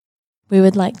We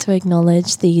would like to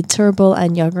acknowledge the Turrbal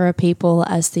and Yagara people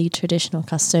as the traditional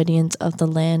custodians of the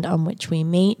land on which we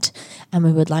meet, and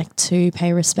we would like to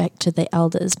pay respect to the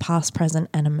elders past, present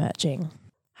and emerging.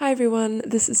 Hi everyone,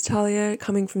 this is Talia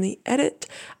coming from The Edit.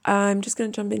 I'm just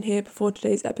going to jump in here before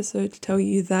today's episode to tell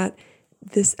you that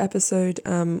this episode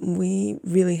we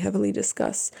really heavily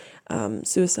discuss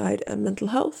suicide and mental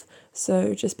health,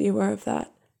 so just be aware of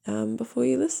that before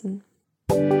you listen.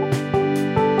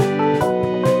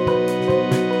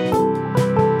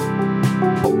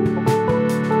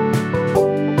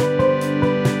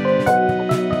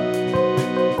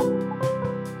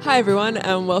 Hi everyone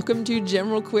and welcome to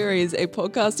General Queries, a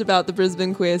podcast about the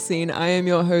Brisbane queer scene. I am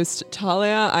your host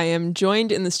Talia. I am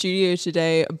joined in the studio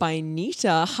today by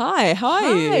Nita. Hi, how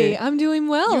are you? Hi, I'm doing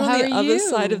well. You're How on are the other you?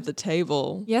 side of the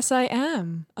table. Yes, I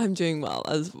am. I'm doing well,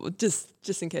 as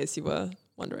just in case you were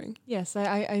wondering. Yes,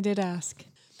 I did ask.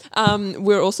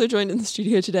 We're also joined in the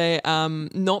studio today,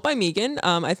 not by Megan.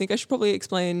 I think I should probably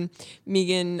explain.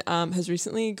 Megan has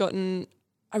recently gotten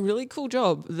a really cool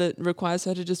job that requires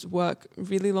her to just work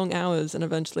really long hours, and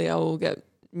eventually I will get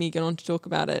Megan on to talk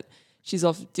about it. She's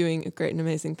off doing great and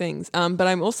amazing things. But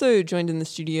I'm also joined in the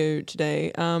studio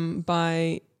today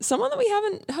by someone that we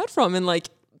haven't heard from in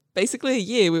basically a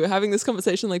year. We were having this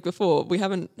conversation before. We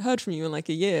haven't heard from you in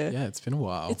a year. Yeah, it's been a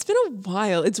while. It's been a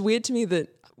while. It's weird to me that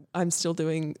I'm still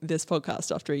doing this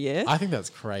podcast after a year. I think that's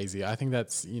crazy. I think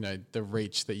that's, the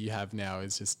reach that you have now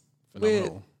is just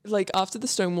phenomenal. After the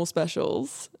Stonewall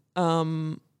specials,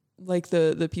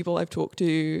 the people I've talked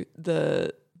to,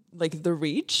 the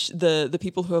reach, the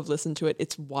people who have listened to it,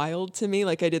 it's wild to me.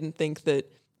 I didn't think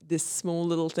that this small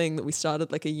little thing that we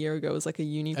started a year ago was a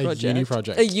uni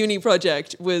project. A uni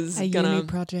project was uni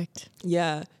project.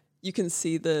 Yeah. You can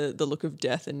see the look of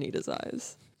death in Nita's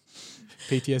eyes.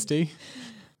 PTSD?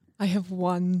 I have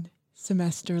one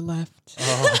semester left.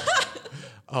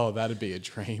 Oh, that'd be a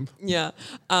dream. Yeah.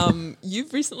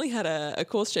 You've recently had a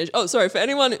course change. Oh, sorry. For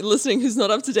anyone listening who's not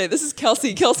up to date, this is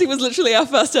Kelsey. Kelsey was literally our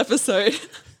first episode.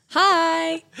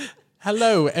 Hi.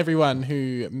 Hello, everyone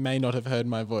who may not have heard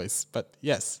my voice, but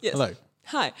yes. Hello.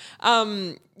 Hi.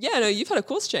 You've had a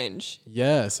course change.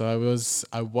 Yeah, so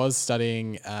I was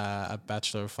studying a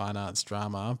Bachelor of Fine Arts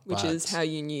Drama. Which is how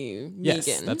you knew Megan.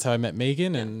 Yes, that's how I met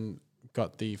Megan and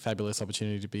got the fabulous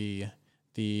opportunity to be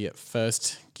the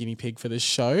first guinea pig for this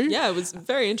show. Yeah, it was a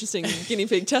very interesting guinea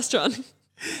pig test run.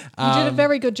 You did a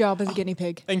very good job as a guinea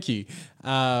pig. Thank you.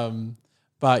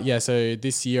 But yeah, so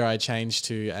this year I changed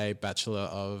to a Bachelor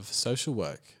of Social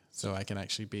Work so I can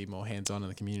actually be more hands-on in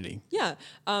the community. Yeah,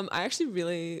 I actually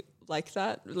really like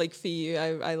that. For you,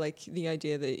 I like the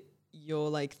idea that you're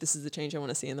this is the change I want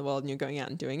to see in the world and you're going out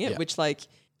and doing it, which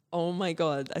oh my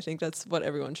God, I think that's what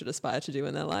everyone should aspire to do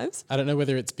in their lives. I don't know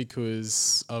whether it's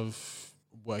because of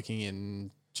working in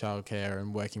childcare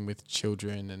and working with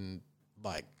children and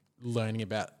learning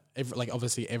about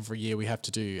obviously every year we have to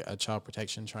do a child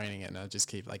protection training, and I just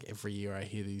keep every year I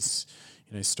hear these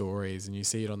stories and you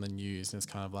see it on the news, and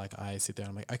it's kind of I sit there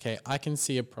and I'm okay, I can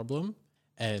see a problem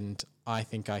and I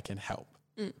think I can help.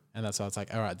 And that's why it's all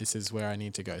right, this is where I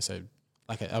need to go. So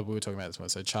we were talking about this one,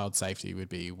 so child safety would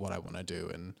be what I want to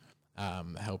do,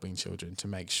 and helping children to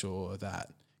make sure that,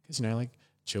 because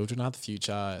children are the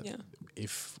future. Yeah.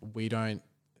 If we don't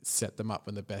set them up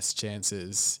with the best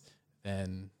chances,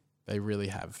 then they really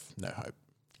have no hope.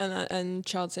 And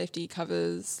child safety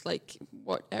covers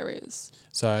what areas?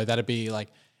 So that'd be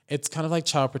it's kind of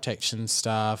child protection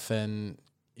stuff, and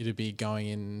it'd be going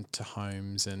into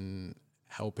homes and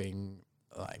helping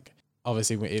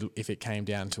obviously if it came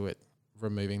down to it,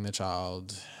 removing the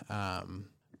child.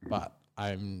 But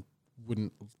I'm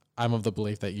of the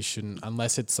belief that you shouldn't,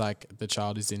 unless it's the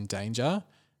child is in danger,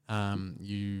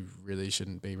 you really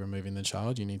shouldn't be removing the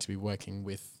child. You need to be working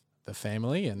with the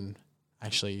family and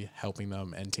actually helping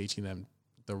them and teaching them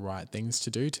the right things to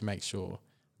do to make sure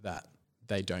that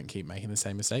they don't keep making the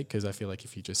same mistake. Because I feel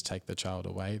if you just take the child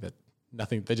away,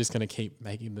 they're just going to keep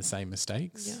making the same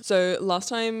mistakes. Yeah. So last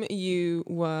time you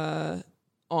were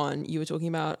on, you were talking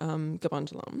about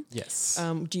Gabundalam. Yes.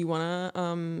 Do you want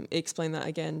to explain that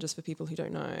again, just for people who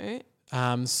don't know?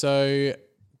 So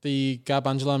the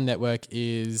Gabundalam Network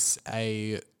is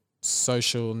a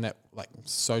social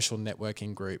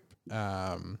networking group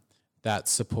that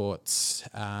supports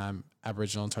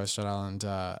Aboriginal and Torres Strait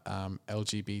Islander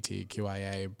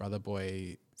LGBTQIA brother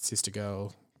boy sister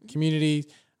girl community,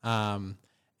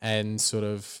 and sort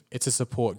of it's a support